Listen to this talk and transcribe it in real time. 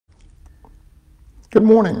Good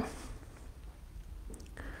morning.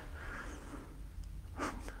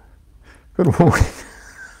 Good morning.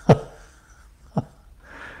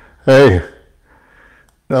 Hey,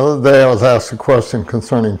 the other day I was asked a question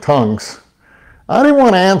concerning tongues. I didn't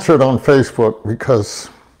want to answer it on Facebook because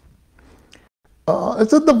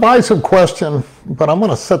it's a divisive question, but I'm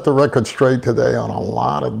going to set the record straight today on a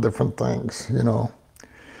lot of different things, you know.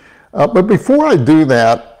 But before I do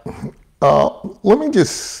that, let me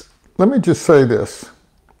just say this.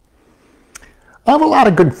 I have a lot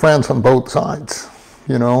of good friends on both sides,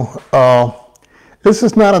 you know. This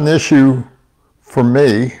is not an issue for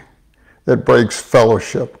me that breaks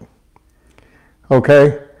fellowship,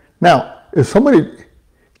 okay? Now, if somebody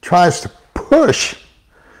tries to push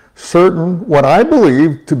certain, what I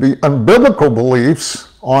believe to be unbiblical beliefs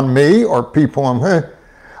on me or people on me,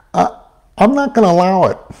 I'm not going to allow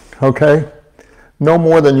it, okay? No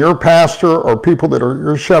more than your pastor or people that are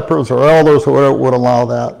your shepherds or elders or whatever would allow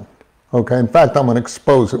that, okay? In fact, I'm going to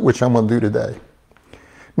expose it, which I'm going to do today.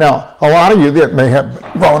 Now, a lot of you that may have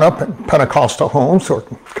grown up in Pentecostal homes or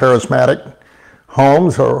charismatic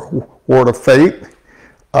homes or Word of Faith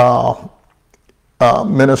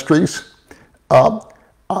ministries, I'm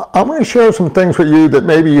going to share some things with you that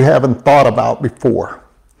maybe you haven't thought about before,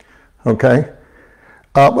 okay?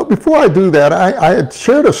 But before I do that, I had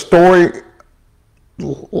shared a story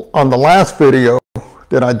on the last video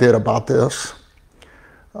that I did about this,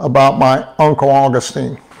 about my Uncle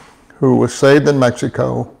Augustine, who was saved in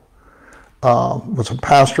Mexico, was a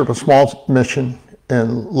pastor of a small mission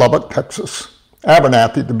in Lubbock, Texas,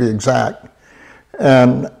 Abernathy to be exact.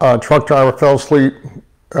 And a truck driver fell asleep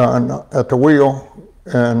at the wheel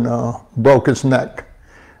and broke his neck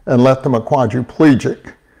and left him a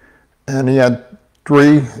quadriplegic. And he had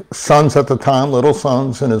 3 sons at the time, little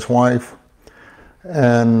sons, and his wife.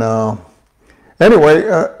 And anyway,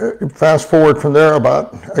 fast forward from there,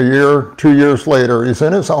 about a year, 2 years later, he's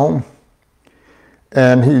in his home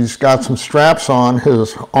and he's got some straps on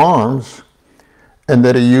his arms and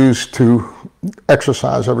that he used to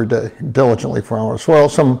exercise every day diligently for hours. Well,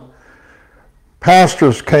 some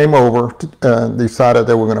pastors came over and decided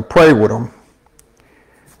they were going to pray with him.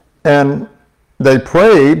 And they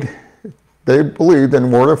prayed, they believed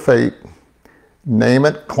in Word of Faith, name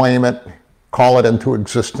it, claim it, call it into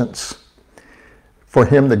existence, for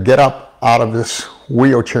him to get up out of this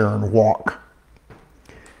wheelchair and walk.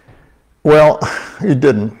 Well, he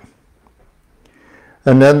didn't.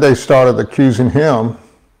 And then they started accusing him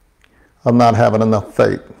of not having enough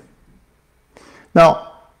faith.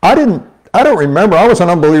 Now, I don't remember, I was an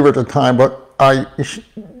unbeliever at the time, but I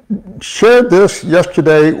shared this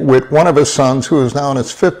yesterday with one of his sons who is now in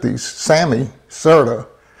his 50s, Sammy Serta.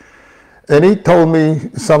 And he told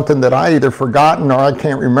me something that I either forgotten or I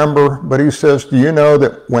can't remember, but he says, do you know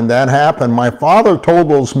that when that happened, my father told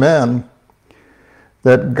those men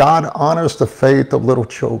that God honors the faith of little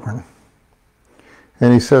children.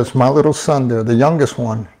 And he says, my little son there, the youngest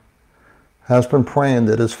one, has been praying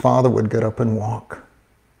that his father would get up and walk.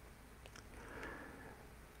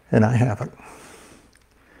 And I haven't.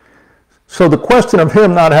 So the question of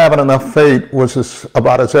him not having enough faith was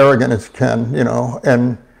about as arrogant as you can, you know,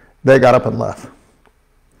 and they got up and left.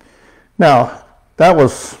 Now, that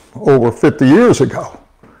was over 50 years ago.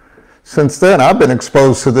 Since then, I've been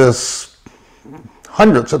exposed to this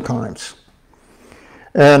hundreds of times.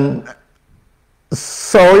 And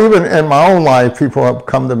so even in my own life, people have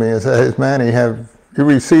come to me and said, hey, Manny, have you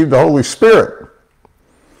received the Holy Spirit?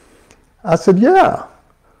 I said, yeah.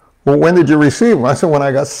 Well, when did you receive him? I said, when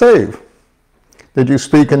I got saved. Did you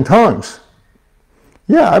speak in tongues?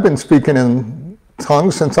 Yeah, I've been speaking in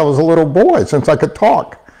tongues since I was a little boy, since I could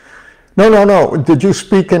talk. No. Did you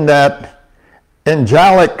speak in that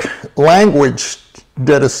angelic language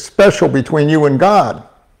that is special between you and God?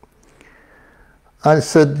 I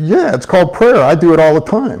said, yeah, it's called prayer. I do it all the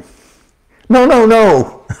time. No.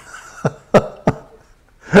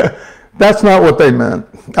 That's not what they meant.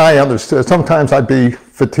 I understood. Sometimes I'd be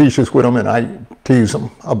facetious with them and I tease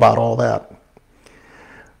them about all that.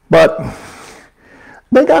 But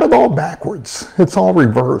they got it all backwards. It's all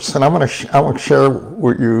reversed. And I want to share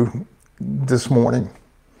with you this morning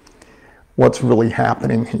what's really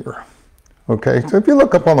happening here. Okay, so if you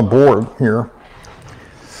look up on the board here,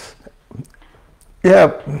 you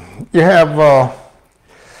have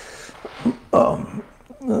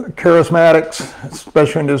Charismatics,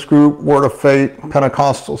 especially in this group, Word of Faith,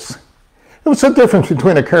 Pentecostals. What's the difference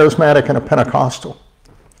between a charismatic and a Pentecostal?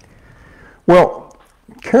 Well,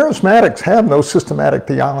 charismatics have no systematic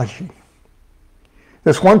theology.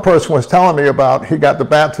 This one person was telling me about, he got the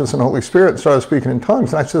baptism of the Holy Spirit and started speaking in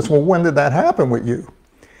tongues. And I said, well, when did that happen with you?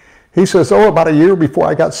 He says, oh, about a year before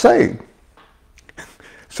I got saved.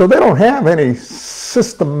 So they don't have any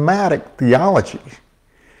systematic theology.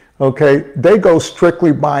 Okay, they go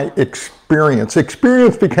strictly by experience.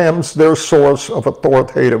 Experience becomes their source of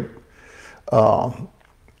authoritative from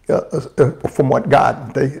what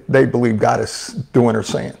God, they believe God is doing or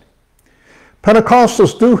saying.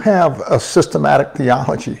 Pentecostals do have a systematic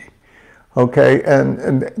theology, okay,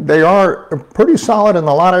 and they are pretty solid in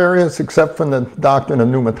a lot of areas except for the doctrine of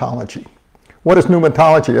pneumatology. What is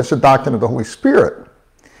pneumatology? It's the doctrine of the Holy Spirit.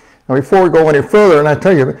 Now, before we go any further, and I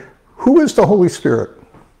tell you, who is the Holy Spirit?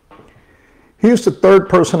 He is the third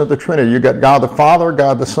person of the Trinity. You got God the Father,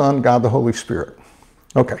 God the Son, God the Holy Spirit.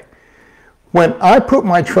 Okay. When I put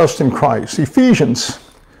my trust in Christ, Ephesians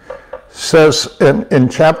says in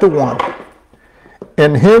chapter 1,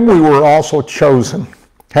 in him we were also chosen,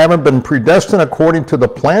 having been predestined according to the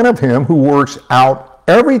plan of him who works out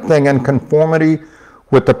everything in conformity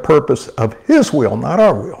with the purpose of his will, not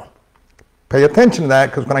our will. Pay attention to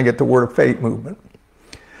that, because when I get the word of faith movement.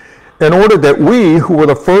 In order that we, who were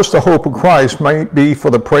the first to hope of Christ, might be for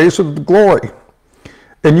the praise of the glory.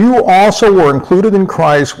 And you also were included in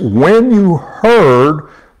Christ when you heard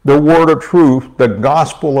the word of truth, the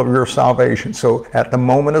gospel of your salvation. So at the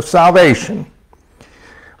moment of salvation,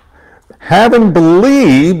 having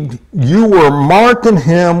believed, you were marked in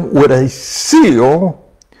him with a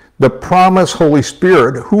seal, the promised Holy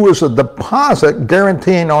Spirit, who is a deposit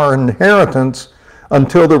guaranteeing our inheritance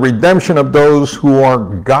until the redemption of those who are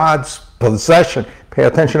God's possession. Pay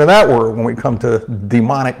attention to that word when we come to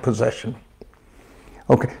demonic possession.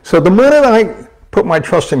 Okay, so the minute I put my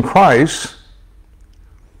trust in Christ,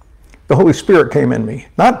 the Holy Spirit came in me.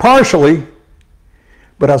 Not partially,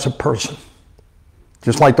 but as a person.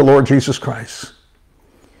 Just like the Lord Jesus Christ.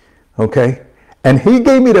 Okay? And he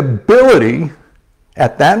gave me the ability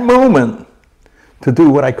at that moment to do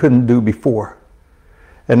what I couldn't do before.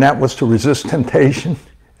 And that was to resist temptation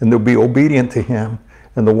and to be obedient to him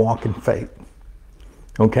and to walk in faith.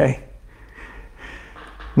 Okay?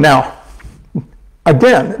 Now,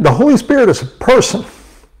 again, the Holy Spirit is a person.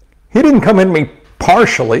 He didn't come in me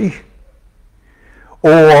partially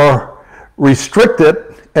or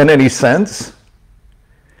restricted in any sense.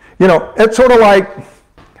 You know, it's sort of like,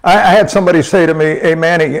 I had somebody say to me, hey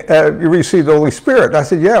Manny, you received the Holy Spirit. And I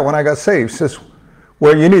said, yeah, when I got saved. He says,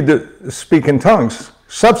 well, you need to speak in tongues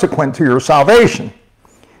subsequent to your salvation.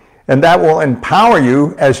 And that will empower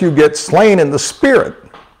you as you get slain in the Spirit.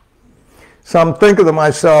 So I'm thinking to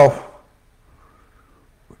myself,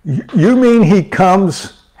 you mean he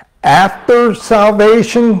comes after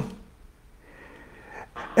salvation?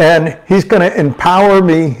 And he's going to empower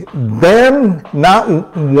me then, not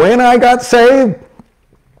when I got saved?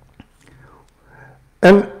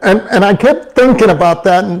 And I kept thinking about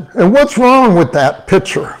that, and what's wrong with that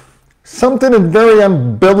picture? Something is very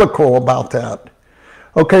unbiblical about that.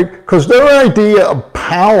 Okay, because their idea of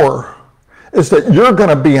power is that you're going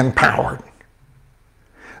to be empowered.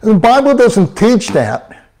 And the Bible doesn't teach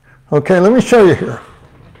that. Okay, let me show you here.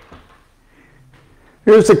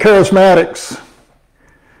 Here's the Charismatics.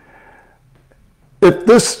 If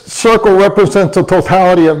this circle represents the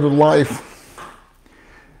totality of your life,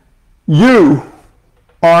 you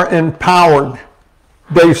are empowered,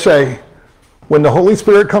 they say, when the Holy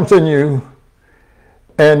Spirit comes in you,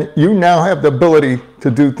 and you now have the ability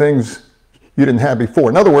to do things you didn't have before.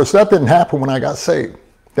 In other words, that didn't happen when I got saved.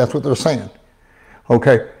 That's what they're saying.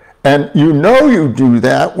 Okay, and you know you do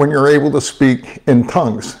that when you're able to speak in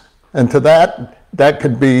tongues. And to that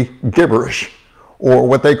could be gibberish, or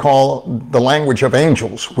what they call the language of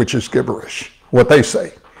angels, which is gibberish, what they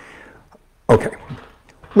say. Okay,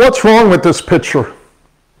 what's wrong with this picture?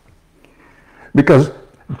 Because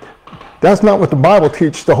that's not what the Bible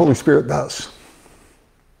teaches the Holy Spirit does.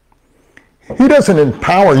 He doesn't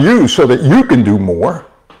empower you so that you can do more.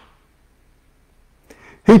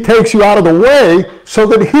 He takes you out of the way so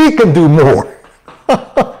that he can do more.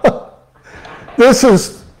 This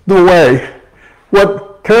is the way.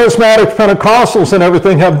 What charismatic Pentecostals and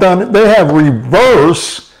everything have done, they have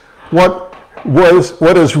reversed what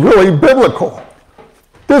is really biblical.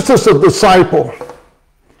 This is a disciple.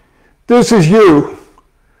 This is you.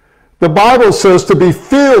 The Bible says to be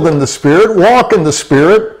filled in the Spirit, walk in the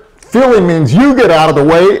Spirit. Filling means you get out of the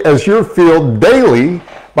way as you're filled daily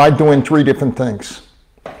by doing three different things.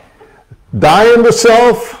 Dying to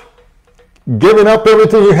self, giving up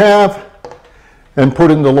everything you have, and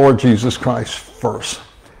putting the Lord Jesus Christ first.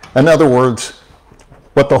 In other words,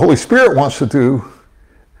 what the Holy Spirit wants to do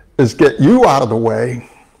is get you out of the way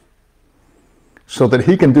so that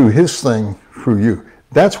he can do his thing through you.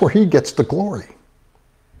 That's where he gets the glory.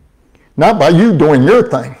 Not by you doing your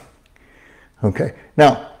thing. Okay.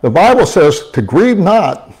 Now, the Bible says to grieve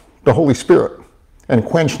not the Holy Spirit and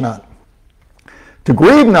quench not. To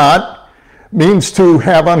grieve not means to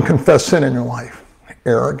have unconfessed sin in your life.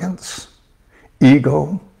 Arrogance,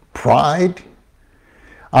 ego, pride.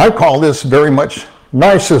 I call this very much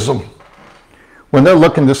narcissism, when they're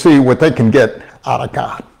looking to see what they can get out of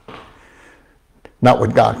God, not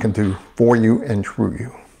what God can do for you and through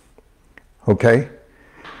you. Okay?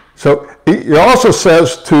 So it also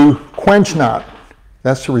says to quench not.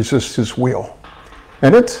 That's to resist his will.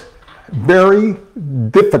 And it's very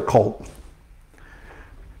difficult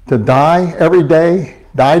to die every day,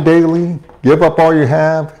 die daily, give up all you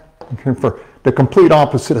have, for the complete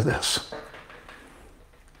opposite of this.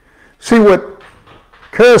 See, what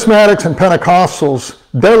Charismatics and Pentecostals,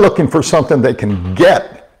 they're looking for something they can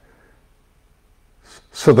get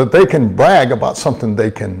so that they can brag about something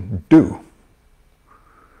they can do.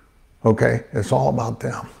 Okay? It's all about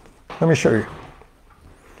them. Let me show you.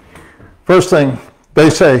 First thing they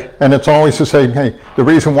say, and it's always to say, hey, the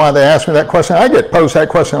reason why they ask me that question, I get posed that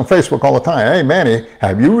question on Facebook all the time. Hey, Manny,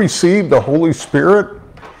 have you received the Holy Spirit?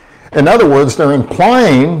 In other words, they're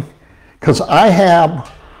implying, because I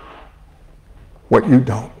have what you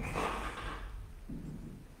don't.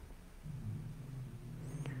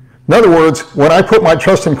 In other words, when I put my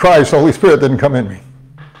trust in Christ, the Holy Spirit didn't come in me.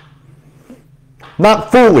 Not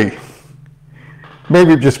fully,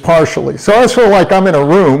 maybe just partially. So I feel like I'm in a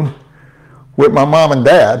room with my mom and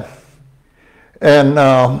dad, and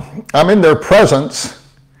I'm in their presence,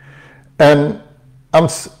 and I'm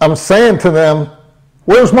saying to them,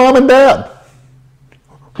 where's mom and dad?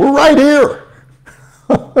 We're right here.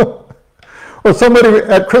 Or somebody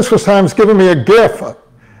at Christmas time is giving me a gift,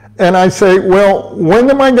 and I say, well, when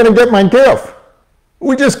am I going to get my gift?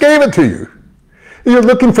 We just gave it to you. You're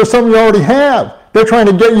looking for something you already have. They're trying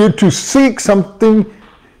to get you to seek something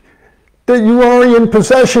that you're already in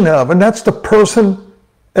possession of, and that's the person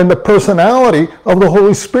and the personality of the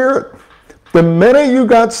Holy Spirit. The minute you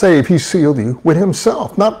got saved, he sealed you with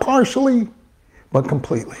himself, not partially, but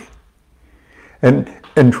completely. And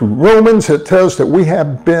in Romans, it tells that we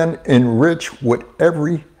have been enriched with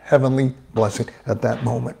every heavenly blessing at that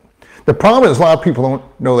moment. The problem is a lot of people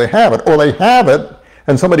don't know they have it, or they have it,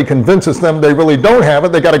 and somebody convinces them they really don't have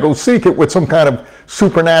it. They got to go seek it with some kind of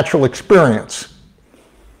supernatural experience,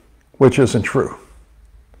 which isn't true.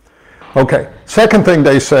 Okay, second thing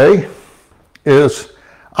they say is,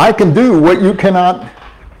 I can do what you cannot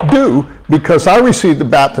do because I received the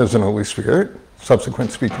baptism of the Holy Spirit,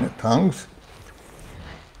 subsequent speaking in tongues.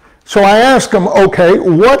 So I ask them, okay,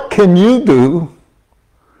 what can you do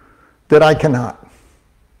that I cannot?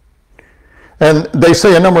 And they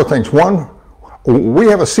say a number of things. One, we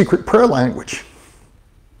have a secret prayer language.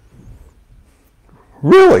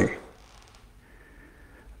 Really?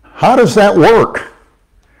 How does that work?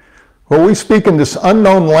 Well, we speak in this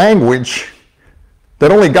unknown language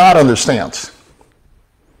that only God understands.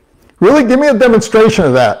 Really? Give me a demonstration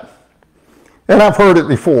of that. And I've heard it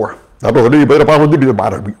before.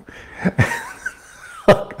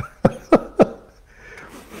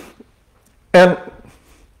 And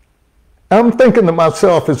I'm thinking to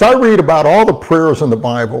myself, as I read about all the prayers in the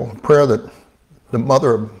Bible, prayer that the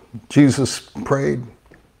mother of Jesus prayed,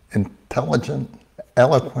 intelligent,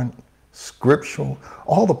 eloquent, scriptural,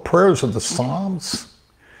 all the prayers of the Psalms,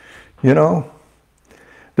 you know,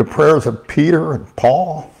 the prayers of Peter and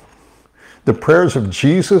Paul, the prayers of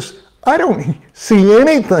Jesus, I don't see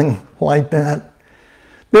anything like that.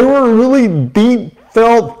 They were really deep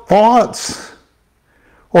felt thoughts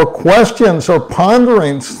or questions or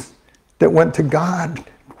ponderings that went to God,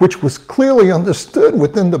 which was clearly understood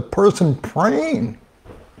within the person praying.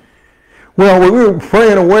 Well, we were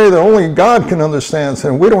praying a way that only God can understand,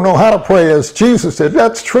 and we don't know how to pray as Jesus did.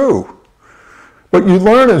 That's true. But you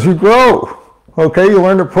learn as you grow. Okay, you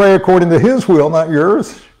learn to pray according to his will, not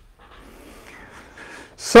yours.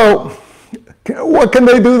 So, what can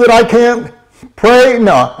they do that I can't? Pray?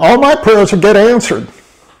 No, all my prayers will get answered.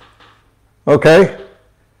 Okay?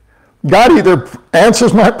 God either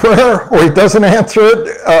answers my prayer or he doesn't answer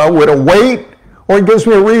it with a wait, or he gives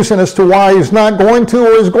me a reason as to why he's not going to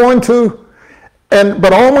or is going to.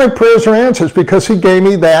 But all my prayers are answers because he gave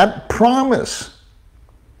me that promise.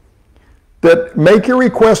 That make your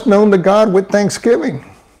request known to God with thanksgiving.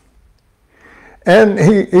 And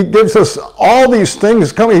he gives us all these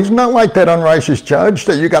things coming. He's not like that unrighteous judge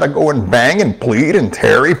that you got to go and bang and plead and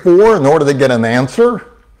tarry for in order to get an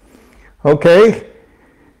answer. Okay?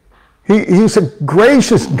 He's a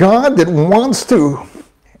gracious God that wants to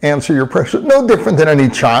answer your prayers. No different than any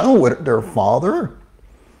child with their father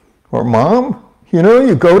or mom. You know,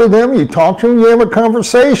 you go to them, you talk to them, you have a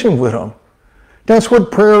conversation with them. That's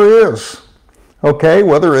what prayer is. Okay,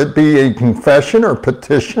 whether it be a confession or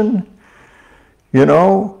petition,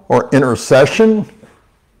 or intercession.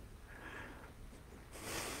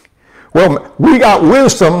 Well, we got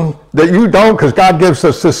wisdom that you don't because God gives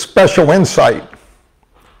us this special insight.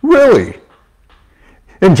 Really.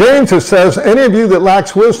 In James it says, any of you that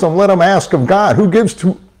lacks wisdom, let him ask of God, who gives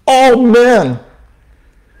to all men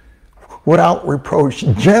without reproach,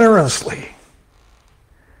 generously.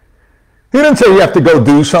 He didn't say you have to go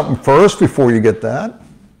do something first before you get that.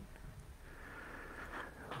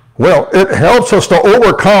 Well, it helps us to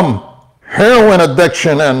overcome heroin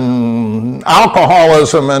addiction and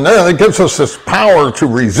alcoholism, and it gives us this power to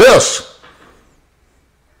resist.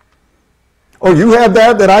 Oh, you have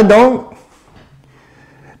that I don't?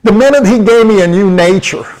 The minute he gave me a new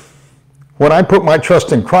nature, when I put my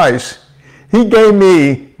trust in Christ, he gave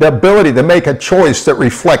me the ability to make a choice that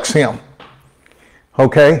reflects him.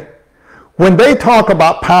 Okay? When they talk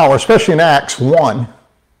about power, especially in Acts 1,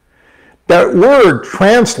 that word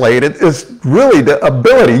translated is really the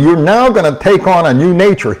ability. You're now going to take on a new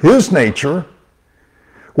nature, his nature,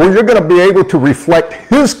 where you're going to be able to reflect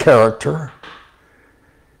his character,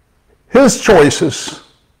 his choices,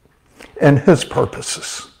 and his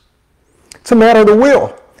purposes. It's a matter of the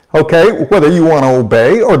will. Okay, whether you want to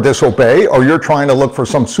obey or disobey, or you're trying to look for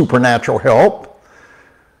some supernatural help,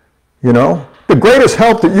 the greatest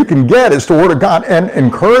help that you can get is the Word of God and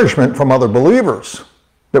encouragement from other believers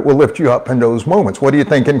that will lift you up in those moments. What do you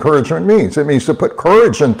think encouragement means? It means to put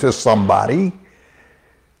courage into somebody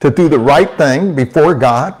to do the right thing before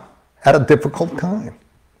God at a difficult time.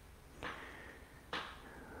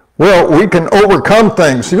 Well, we can overcome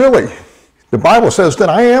things, really. The Bible says that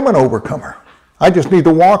I am an overcomer. I just need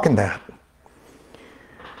to walk in that.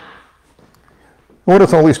 What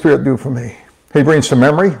does the Holy Spirit do for me? He brings to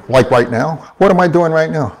memory, like right now. What am I doing right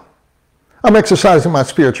now? I'm exercising my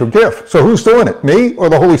spiritual gift. So who's doing it? Me or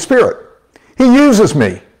the Holy Spirit? He uses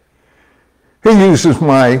me. He uses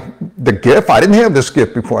the gift. I didn't have this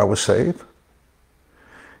gift before I was saved.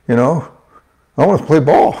 I want to play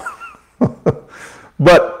ball.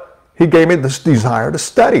 But he gave me this desire to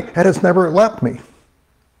study. That has never left me.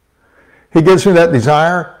 He gives me that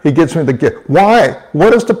desire. He gives me the gift. Why?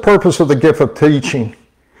 What is the purpose of the gift of teaching?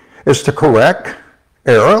 It's to correct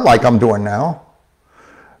error, like I'm doing now.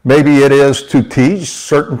 Maybe it is to teach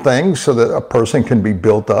certain things so that a person can be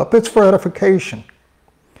built up. It's for edification.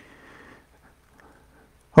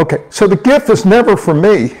 Okay, so the gift is never for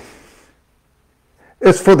me.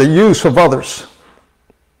 It's for the use of others.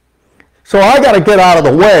 So I got to get out of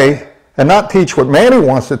the way and not teach what Manny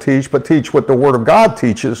wants to teach, but teach what the Word of God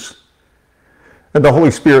teaches. And the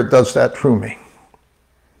Holy Spirit does that through me.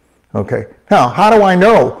 Okay, now how do I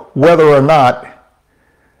know whether or not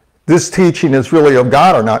this teaching is really of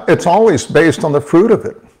God or not? It's always based on the fruit of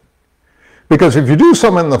it. Because if you do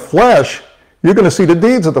something in the flesh, you're going to see the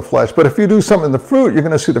deeds of the flesh. But if you do something in the fruit, you're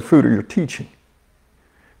going to see the fruit of your teaching.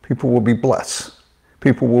 People will be blessed.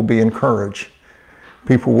 People will be encouraged.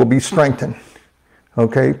 People will be strengthened.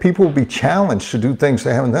 Okay, people will be challenged to do things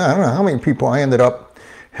they haven't done. I don't know how many people I ended up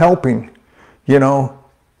helping,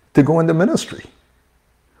 to go into ministry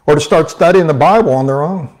or to start studying the Bible on their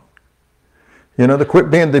own. To quit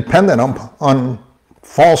being dependent on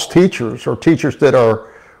false teachers or teachers that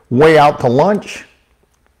are way out to lunch.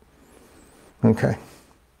 Okay.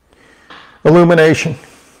 Illumination.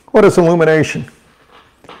 What is illumination?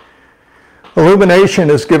 Illumination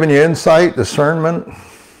is giving you insight, discernment.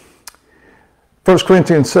 1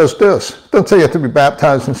 Corinthians says this. It doesn't say you have to be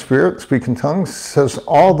baptized in spirit, speak in tongues. It says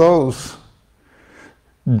all those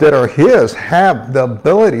that are his have the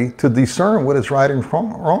ability to discern what is right and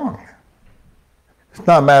wrong. It's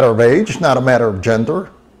not a matter of age. It's not a matter of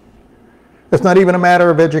gender. It's not even a matter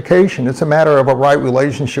of education. It's a matter of a right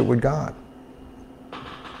relationship with God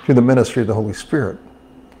through the ministry of the Holy Spirit.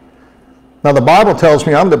 Now the Bible tells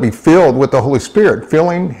me I'm to be filled with the Holy Spirit,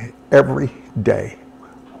 filling every day.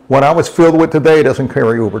 What I was filled with today doesn't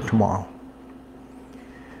carry over tomorrow.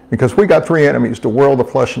 Because we got three enemies, the world, the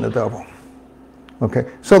flesh, and the devil.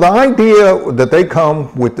 Okay, so the idea that they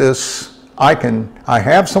come with this, I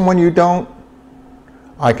have someone you don't,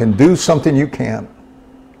 I can do something you can't,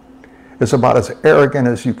 is about as arrogant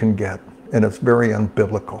as you can get, and it's very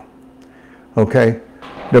unbiblical. Okay,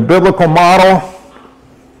 the biblical model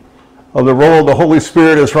of the role of the Holy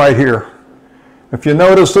Spirit is right here. If you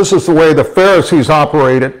notice, this is the way the Pharisees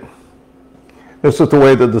operated. This is the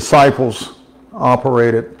way the disciples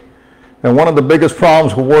operated. And one of the biggest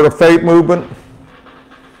problems with Word of Faith movement,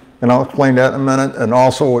 and I'll explain that in a minute, and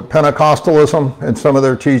also with Pentecostalism and some of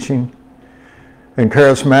their teaching, and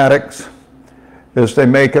Charismatics, is they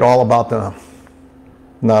make it all about them.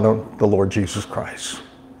 not of the Lord Jesus Christ.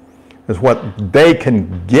 It's what they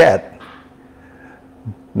can get,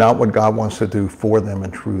 not what God wants to do for them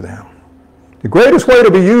and through them. The greatest way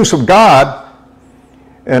to be used of God,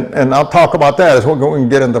 and I'll talk about that as we're going to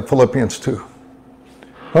get into Philippians 2.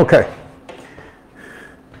 Okay.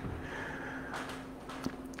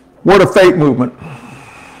 Word of Faith movement.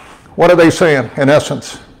 What are they saying in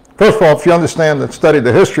essence? First of all, if you understand and study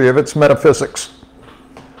the history of it, it's metaphysics.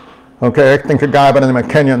 Okay, I think a guy by the name of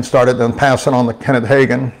Kenyon started then passing on to Kenneth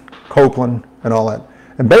Hagin, Copeland, and all that.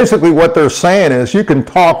 And basically what they're saying is you can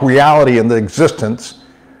talk reality into existence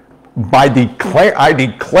by I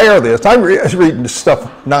declare this. I was reading this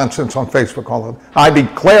stuff, nonsense on Facebook all of it. I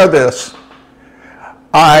declare this.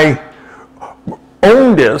 I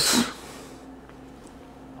own this.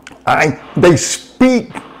 They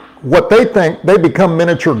speak what they think, they become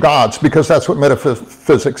miniature gods because that's what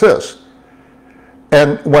metaphysics is.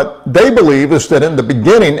 And what they believe is that in the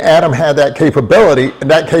beginning, Adam had that capability, and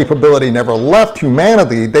that capability never left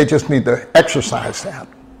humanity. They just need to exercise that.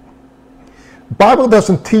 The Bible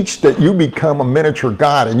doesn't teach that you become a miniature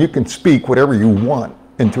God and you can speak whatever you want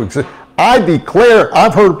into existence. I declare,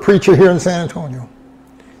 I've heard a preacher here in San Antonio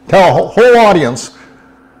tell a whole audience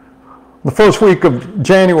the first week of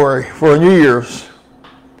January for New Year's,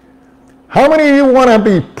 how many of you want to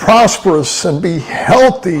be prosperous and be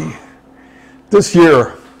healthy this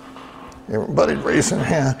year? Everybody raising their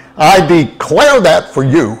hand. I declare that for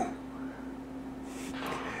you.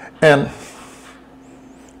 And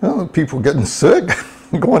people getting sick,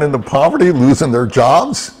 going into poverty, losing their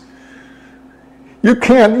jobs. You're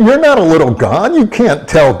not a little God. You can't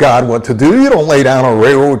tell God what to do. You don't lay down a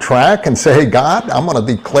railroad track and say, hey, God, I'm going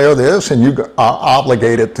to declare this, and you are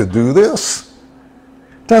obligated to do this.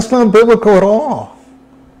 That's not biblical at all.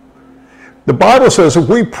 The Bible says if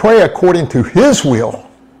we pray according to His will.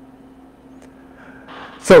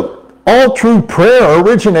 So all true prayer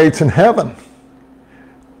originates in heaven.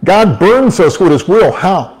 God burdens us with His will.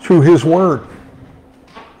 How? Through His Word.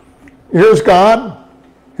 Here's God.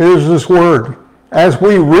 Here's His Word. As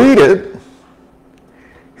we read it,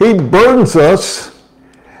 He burdens us,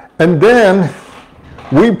 and then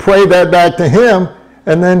we pray that back to Him,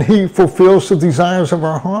 and then He fulfills the desires of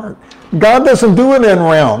our heart. God doesn't do it in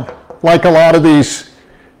round like a lot of these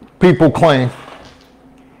people claim.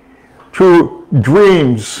 Through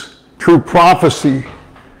dreams, through prophecy,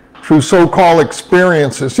 through so-called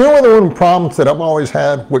experiences. You know one of the problems that I've always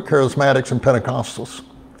had with Charismatics and Pentecostals?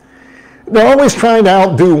 They're always trying to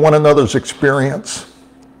outdo one another's experience.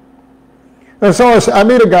 And so I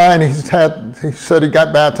meet a guy and he said he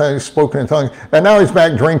got baptized, spoken in tongues, and now he's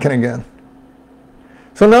back drinking again.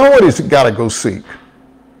 So now what he's got to go seek?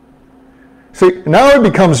 See, now he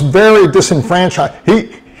becomes very disenfranchised.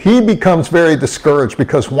 He becomes very discouraged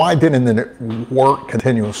because why didn't it work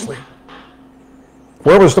continuously?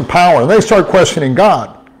 Where was the power? And they start questioning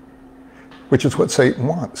God, which is what Satan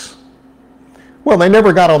wants. Well, they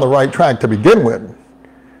never got on the right track to begin with.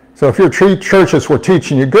 So if your churches were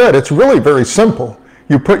teaching you good, it's really very simple.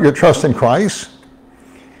 You put your trust in Christ.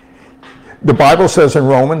 The Bible says in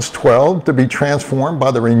Romans 12 to be transformed by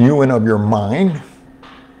the renewing of your mind,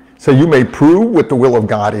 so you may prove what the will of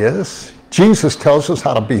God is. Jesus tells us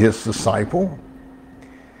how to be His disciple.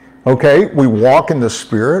 Okay, we walk in the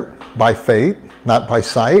Spirit by faith, not by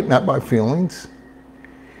sight, not by feelings.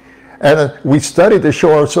 And we study to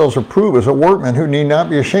show ourselves approved as a workman who need not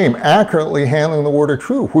be ashamed, accurately handling the word of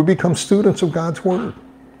truth. We become students of God's word.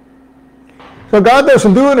 So God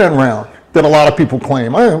doesn't do it in round that a lot of people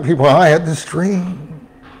claim. I had this dream.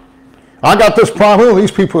 I got this problem. These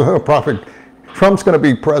people are prophet. Trump's going to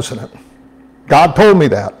be president. God told me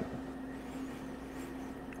that.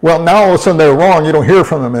 Well, now all of a sudden they're wrong. You don't hear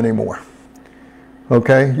from them anymore.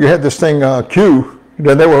 Okay? You had this thing, Q,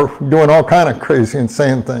 that they were doing all kind of crazy,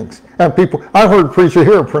 insane things. And people, I heard a preacher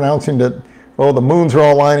here pronouncing that, oh, the moons are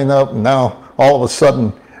all lining up, and now all of a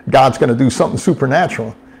sudden God's going to do something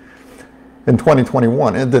supernatural in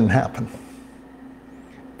 2021. It didn't happen.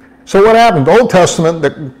 So what happened? The Old Testament,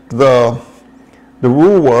 the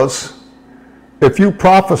rule was, if you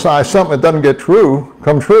prophesy something that doesn't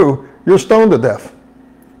come true, you're stoned to death.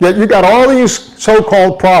 Yet you got all these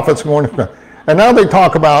so-called prophets going, and now they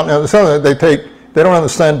talk about, they don't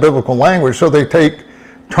understand biblical language, so they take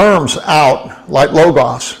terms out like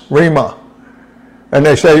logos, rhema, and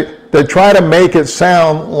they try to make it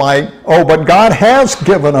sound like, oh, but God has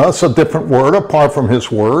given us a different word apart from His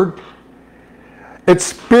word. It's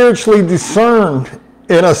spiritually discerned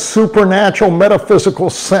in a supernatural, metaphysical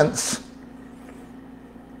sense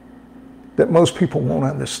that most people won't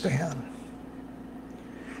understand.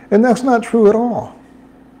 And that's not true at all.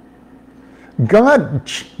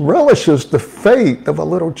 God relishes the faith of a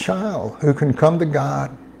little child who can come to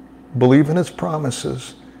God, believe in his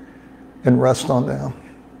promises, and rest on them.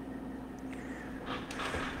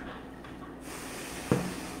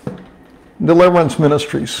 Deliverance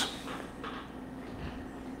ministries.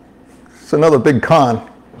 It's another big con.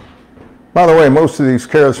 By the way, most of these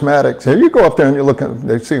charismatics, you go up there and you look at,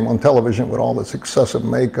 they see them on television with all this excessive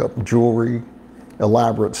makeup, jewelry,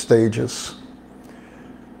 elaborate stages.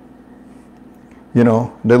 You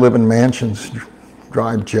know, they live in mansions,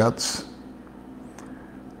 drive jets.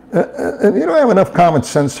 And you don't have enough common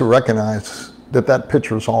sense to recognize that that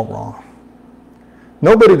picture is all wrong.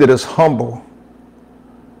 Nobody that is humble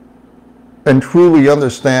and truly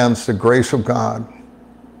understands the grace of God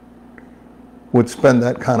would spend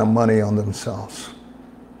that kind of money on themselves.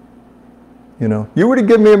 You know, you were to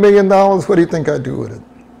give me $1 million, what do you think I'd do with it?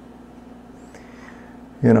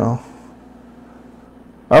 You know,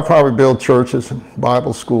 I'll probably build churches and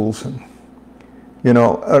Bible schools, and you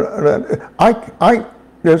know,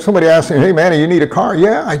 there's somebody asking, hey Manny, you need a car?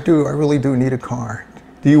 Yeah, I do. I really do need a car.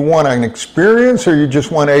 Do you want an experience or you just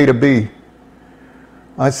want A to B?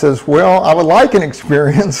 I says, well, I would like an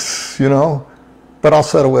experience, you know, but I'll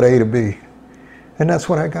settle with A to B. And that's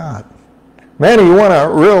what I got. Manny, you want a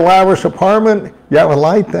real lavish apartment? Yeah, I would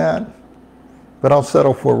like that, but I'll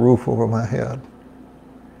settle for a roof over my head.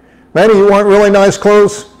 Manny, you want really nice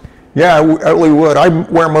clothes? Yeah, I really would. I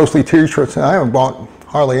wear mostly t-shirts, and I haven't bought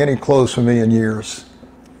hardly any clothes for me in years.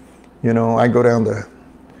 You know, I go down to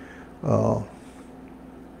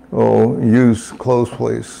used clothes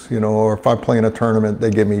place, you know, or if I play in a tournament,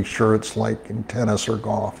 they give me shirts like in tennis or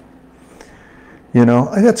golf. You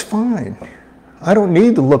know, that's fine. I don't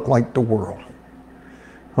need to look like the world.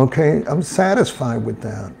 Okay, I'm satisfied with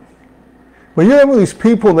that. But you have these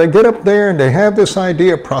people, they get up there and they have this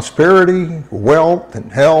idea of prosperity, wealth,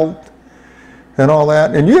 and health, and all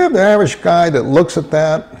that. And you have the average guy that looks at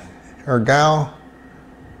that, or gal,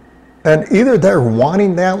 and either they're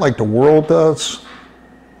wanting that like the world does,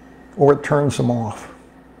 or it turns them off.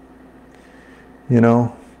 You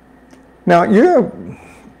know? Now, you have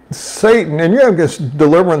Satan, and you have this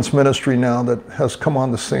deliverance ministry now that has come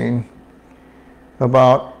on the scene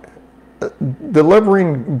about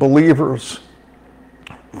delivering believers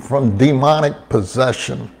from demonic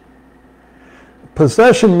possession.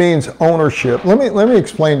 Possession means ownership. Let me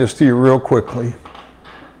explain this to you real quickly.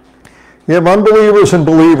 You have unbelievers and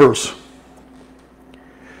believers.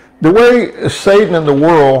 The way Satan in the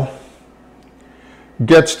world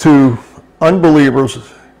gets to unbelievers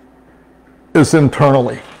is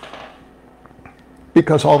internally.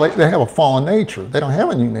 Because they have a fallen nature. They don't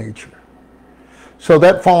have a new nature. So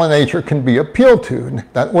that fallen nature can be appealed to. And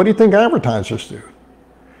what do you think advertisers do?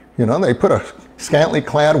 You know, they put a scantily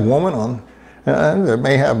clad woman on, that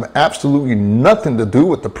may have absolutely nothing to do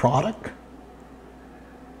with the product.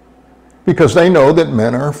 Because they know that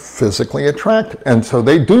men are physically attracted. And so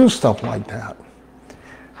they do stuff like that.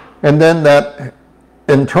 And then that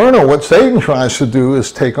internal, what Satan tries to do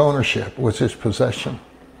is take ownership, which is possession.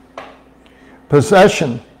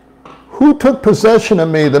 Possession. Who took possession of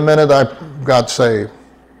me the minute I got saved?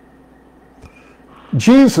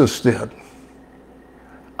 Jesus did.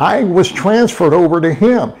 I was transferred over to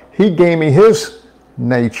him. He gave me his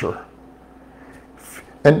nature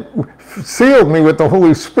and sealed me with the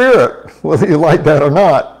Holy Spirit, whether you like that or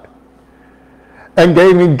not, and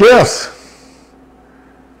gave me gifts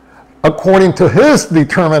according to his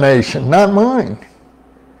determination, not mine.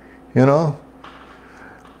 You know?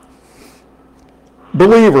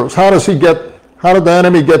 Believers, how did the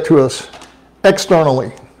enemy get to us?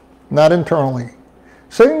 Externally, not internally.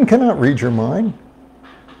 Satan cannot read your mind.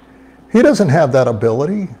 He doesn't have that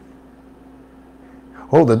ability.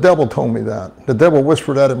 Oh, the devil told me that. The devil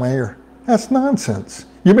whispered that in my ear. That's nonsense.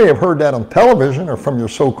 You may have heard that on television or from your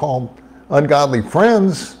so-called ungodly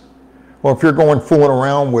friends, or if you're going fooling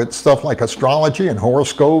around with stuff like astrology and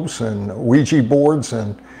horoscopes and Ouija boards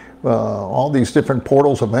and all these different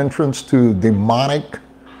portals of entrance to demonic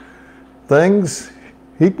things.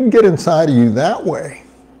 He can get inside of you that way,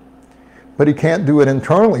 but he can't do it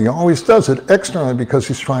internally. He always does it externally because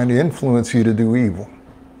he's trying to influence you to do evil.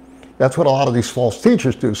 That's what a lot of these false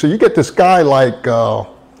teachers do. So you get this guy like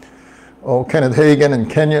Kenneth Hagin and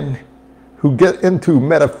Kenyon, who get into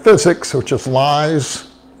metaphysics, which is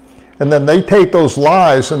lies, and then they take those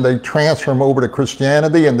lies and they transfer them over to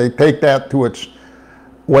Christianity, and they take that to its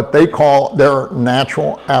what they call their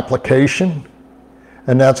natural application.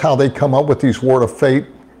 And that's how they come up with these word of faith,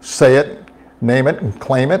 say it, name it, and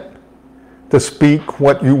claim it, to speak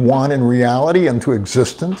what you want in reality into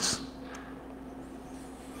existence.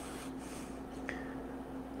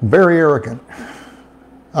 Very arrogant.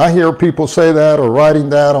 I hear people say that or writing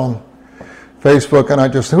that on Facebook,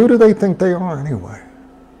 and who do they think they are anyway?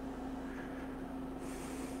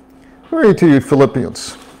 I'll read to you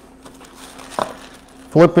Philippians.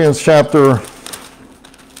 Philippians chapter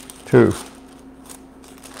 2.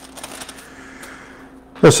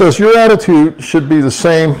 It says, your attitude should be the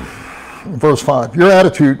same, verse 5, your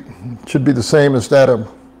attitude should be the same as that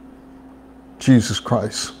of Jesus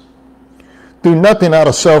Christ. Do nothing out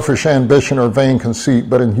of selfish ambition or vain conceit,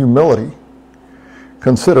 but in humility,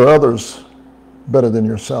 consider others better than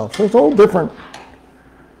yourself. So it's a whole different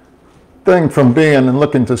thing from being and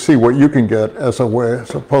looking to see what you can get as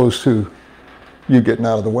opposed to you getting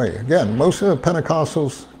out of the way. Again, most of the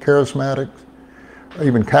Pentecostals, Charismatics,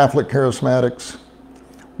 even Catholic Charismatics,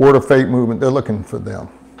 Word of Faith movement, they're looking for them.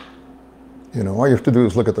 You know, all you have to do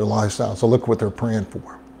is look at their lifestyle. So look what they're praying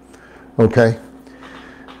for. Okay?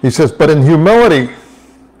 He says, but in humility,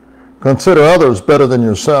 consider others better than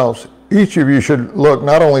yourselves. Each of you should look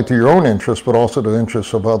not only to your own interests, but also to the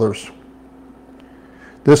interests of others.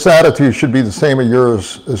 This attitude should be the same as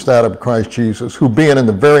yours as that of Christ Jesus, who being in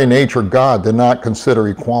the very nature God, did not consider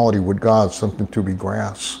equality with God something to be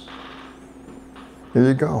grasped. There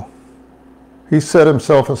you go. He set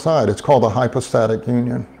himself aside. It's called a hypostatic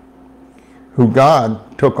union, who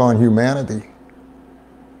God took on humanity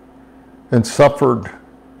and suffered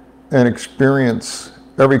and experienced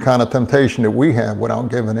every kind of temptation that we have without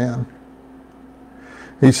giving in.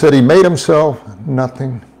 He said he made himself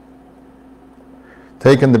nothing,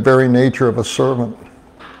 taking the very nature of a servant.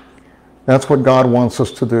 That's what God wants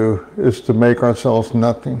us to do, is to make ourselves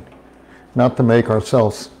nothing, not to make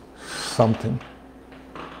ourselves something.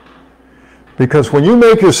 Because when you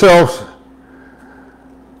make yourself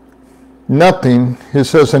nothing, it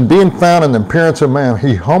says, and being found in the appearance of man,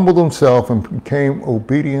 he humbled himself and became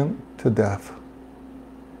obedient to death.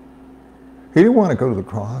 He didn't want to go to the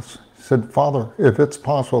cross. He said, Father, if it's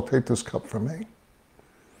possible, take this cup from me.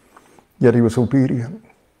 Yet he was obedient.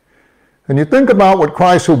 And you think about what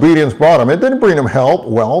Christ's obedience brought him. It didn't bring him health,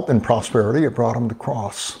 wealth, and prosperity. It brought him the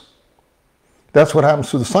cross. That's what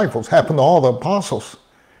happens to the disciples. Happened to all the apostles.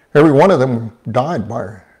 Every one of them died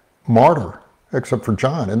by martyr, except for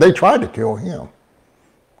John. And they tried to kill him.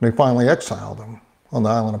 They finally exiled him on the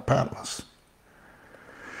island of Patmos.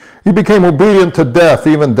 He became obedient to death,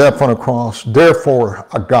 even death on a cross. Therefore,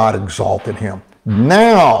 God exalted him.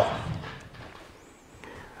 Now,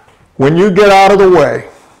 when you get out of the way,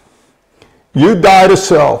 you die to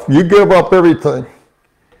self, you give up everything,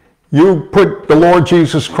 you put the Lord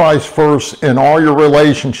Jesus Christ first in all your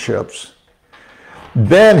relationships,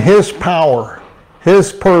 then his power,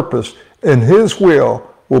 his purpose, and his will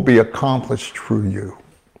be accomplished through you.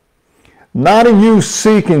 Not in you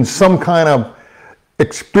seeking some kind of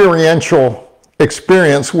experiential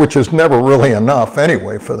experience, which is never really enough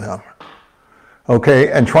anyway for them.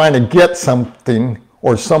 Okay, and trying to get something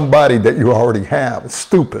or somebody that you already have. It's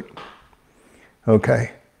stupid.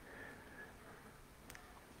 Okay.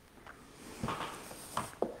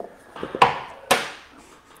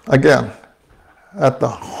 Again, at the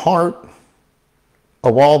heart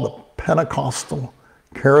of all the Pentecostal,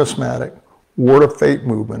 charismatic, Word of Faith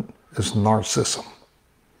movement is narcissism.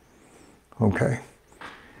 Okay.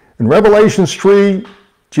 In Revelation 3,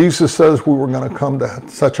 Jesus says we were going to come to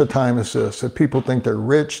such a time as this, that people think they're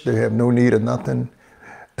rich, they have no need of nothing,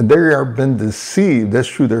 and they have been deceived. That's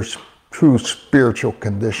through their true spiritual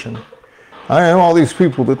condition. I know all these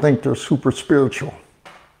people that think they're super spiritual.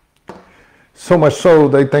 So much so,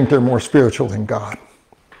 they think they're more spiritual than God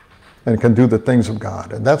and can do the things of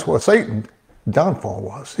God. And that's what Satan's downfall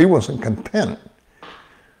was. He wasn't content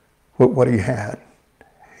with what he had.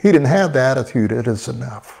 He didn't have the attitude, it is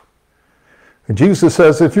enough. And Jesus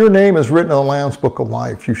says, if your name is written in the Lamb's Book of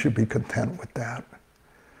Life, you should be content with that.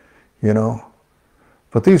 You know?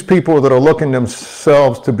 But these people that are looking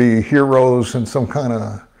themselves to be heroes and some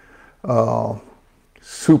kind of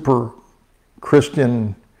super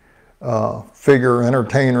Christian figure,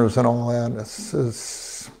 entertainers and all that,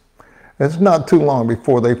 it's not too long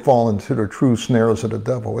before they fall into the true snares of the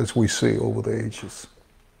devil, as we see over the ages.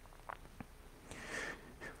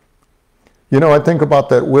 You know, I think about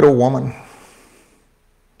that widow woman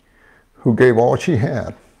who gave all she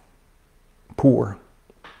had, poor,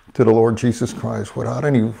 to the Lord Jesus Christ without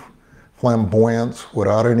any flamboyance,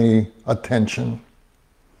 without any attention.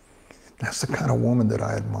 That's the kind of woman that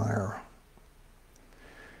I admire.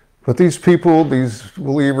 But these people, these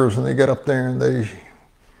believers, and they get up there and they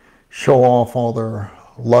show off all their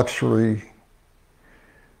luxury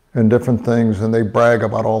and different things, and they brag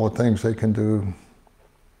about all the things they can do.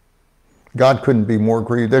 God couldn't be more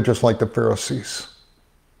grieved. They're just like the Pharisees.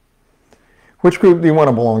 Which group do you want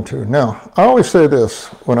to belong to? Now, I always say this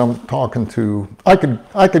when I'm talking to, I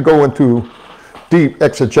could go into deep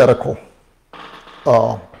exegetical,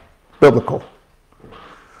 biblical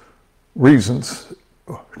reasons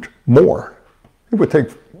more. It would take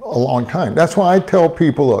a long time. That's why I tell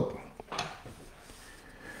people, look,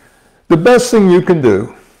 the best thing you can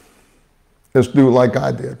do is do like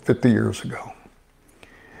I did 50 years ago.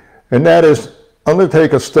 And that is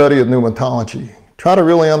undertake a study of pneumatology. Try to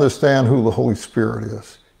really understand who the Holy Spirit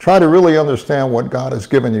is. Try to really understand what God has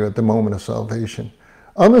given you at the moment of salvation.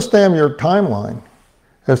 Understand your timeline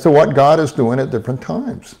as to what God is doing at different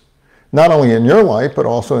times. Not only in your life, but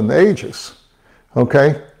also in the ages.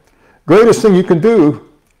 Okay? Greatest thing you can do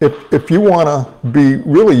if you want to be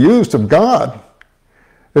really used of God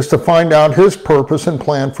is to find out His purpose and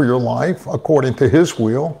plan for your life according to His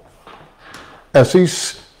will. As He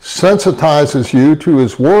sensitizes you to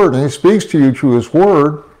His Word and He speaks to you through His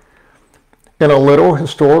Word in a literal,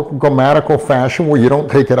 historical, grammatical fashion where you don't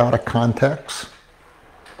take it out of context.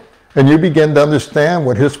 And you begin to understand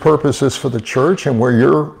what His purpose is for the church and where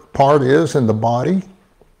your part is in the body.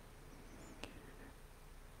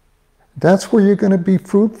 That's where you're going to be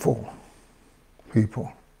fruitful,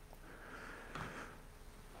 people.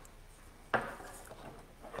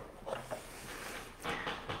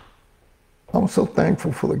 I'm so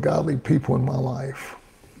thankful for the godly people in my life.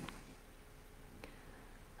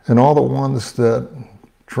 And all the ones that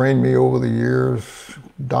trained me over the years,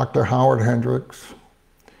 Dr. Howard Hendricks,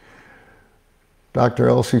 Dr.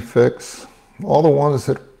 Elsie Fix, all the ones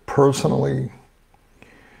that personally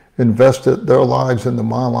invested their lives into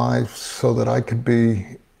my life so that I could be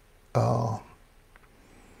a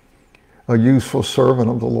useful servant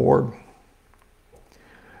of the Lord.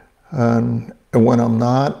 And when I'm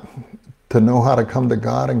not, to know how to come to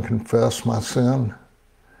God and confess my sin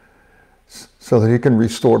so that He can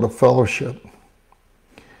restore the fellowship.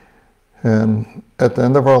 And at the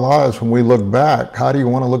end of our lives, when we look back, how do you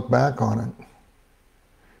want to look back on it?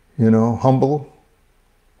 You know, humble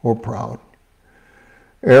or proud?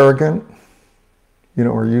 Arrogant, you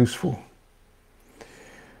know, or useful?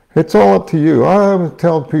 It's all up to you. I would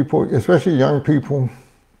tell people, especially young people,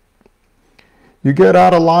 you get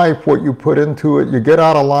out of life what you put into it. You get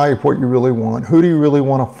out of life what you really want. Who do you really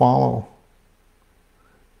want to follow?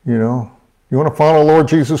 You know, you want to follow Lord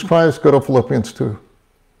Jesus Christ? Go to Philippians 2.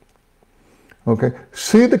 Okay?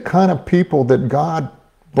 See the kind of people that God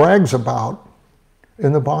brags about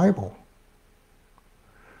in the Bible.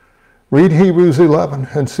 Read Hebrews 11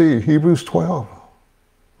 and see Hebrews 12.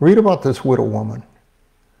 Read about this widow woman.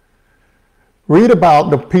 Read about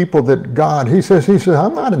the people that God, he says,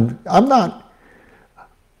 I'm not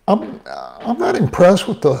impressed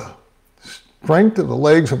with the strength of the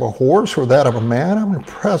legs of a horse or that of a man. I'm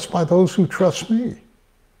impressed by those who trust me.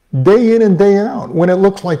 Day in and day out, when it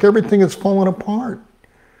looks like everything is falling apart.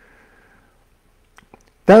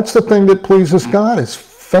 That's the thing that pleases God, is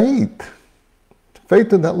faith.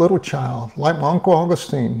 Faith in that little child, like my Uncle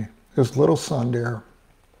Augustine, his little son there,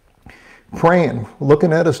 praying,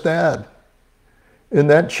 looking at his dad in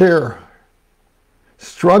that chair,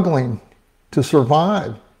 struggling to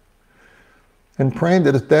survive, and praying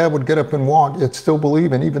that his dad would get up and walk, yet still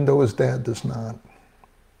believing, even though his dad does not.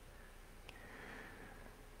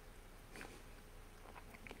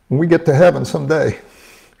 When we get to heaven someday,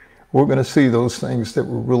 we're going to see those things that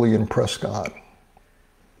will really impress God.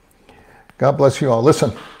 God bless you all.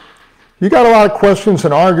 Listen, you got a lot of questions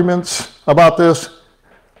and arguments about this?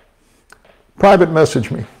 Private message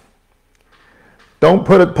me. Don't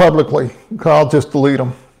put it publicly, because I'll just delete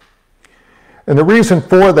them. And the reason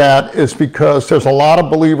for that is because there's a lot of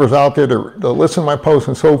believers out there that listen to my posts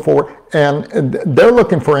and so forth, and they're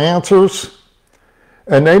looking for answers,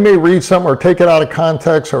 and they may read something or take it out of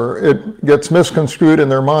context, or it gets misconstrued in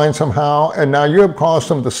their mind somehow, and now you have caused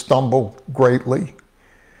them to stumble greatly.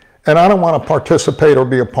 And I don't want to participate or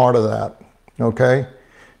be a part of that, okay?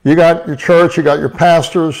 You got your church, you got your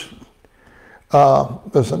pastors.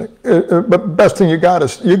 Listen, but best thing you got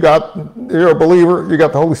is you're a believer, you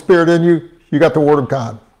got the Holy Spirit in you, you got the Word of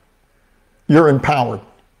God. You're empowered.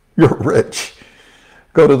 You're rich.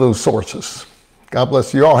 Go to those sources. God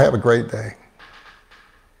bless you all. Have a great day.